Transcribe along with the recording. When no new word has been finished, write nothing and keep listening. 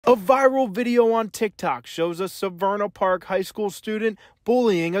A viral video on TikTok shows a Severna Park High School student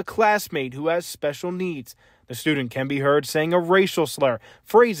bullying a classmate who has special needs. The student can be heard saying a racial slur,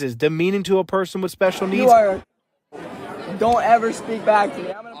 phrases demeaning to a person with special needs, Don't ever speak back to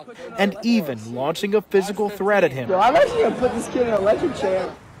me. I'm gonna put you in and even launching a physical threat at him. Yo, I'm actually gonna put this kid in an electric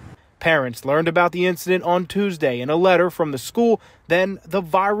chair. Parents learned about the incident on Tuesday in a letter from the school. Then the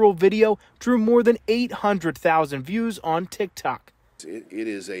viral video drew more than 800,000 views on TikTok. It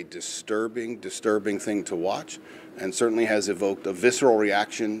is a disturbing thing to watch, and certainly has evoked a visceral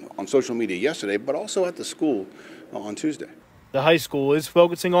reaction on social media yesterday, but also at the school on Tuesday. The high school is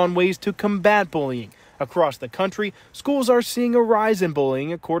focusing on ways to combat bullying. Across the country, schools are seeing a rise in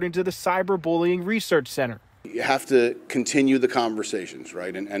bullying, according to the Cyberbullying Research Center. You have to continue the conversations,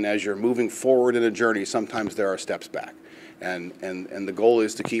 right? And as you're moving forward in a journey, sometimes there are steps back. And the goal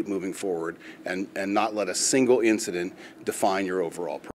is to keep moving forward and not let a single incident define your overall